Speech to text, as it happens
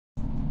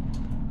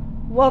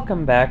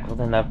Welcome back with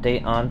an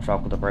update on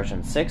Tropical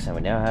Depression 6, and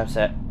we now have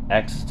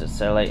access to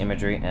satellite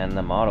imagery and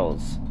the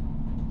models.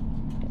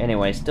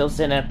 Anyway, still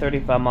sitting at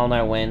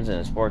 35-mile-an-hour winds, and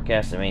is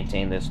forecast to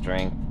maintain this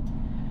strength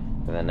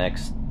for the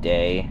next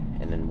day,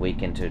 and then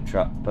weak into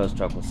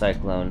post-tropical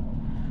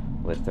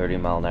cyclone with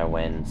 30-mile-an-hour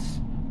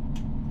winds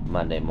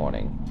Monday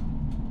morning.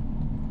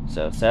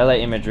 So,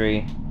 satellite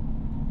imagery,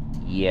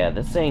 yeah,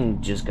 this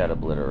thing just got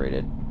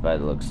obliterated by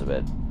the looks of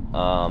it.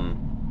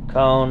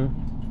 Cone,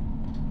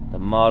 the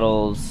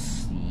models,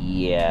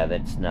 yeah,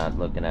 that's not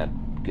looking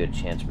at good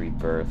chance of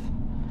rebirth,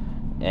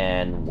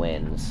 and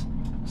winds.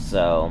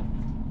 So,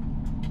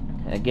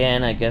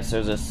 again, I guess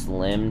there's a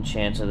slim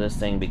chance of this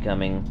thing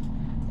becoming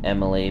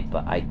Emily,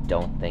 but I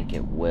don't think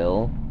it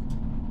will.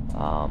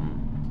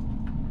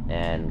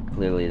 And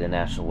clearly the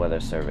National Weather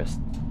Service,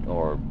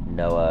 or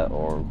NOAA,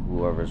 or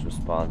whoever's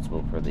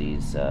responsible for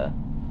these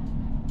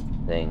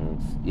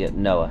things, yeah,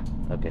 NOAA.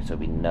 Okay, so it'd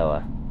be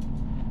NOAA.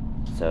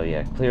 So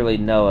yeah, clearly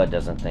NOAA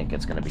doesn't think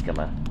it's going to become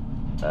a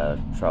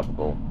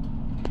tropical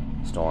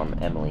storm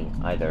Emily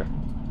either.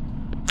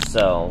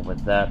 So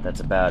with that, that's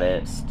about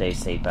it. Stay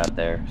safe out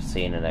there. See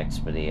you in the next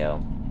video.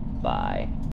 Bye.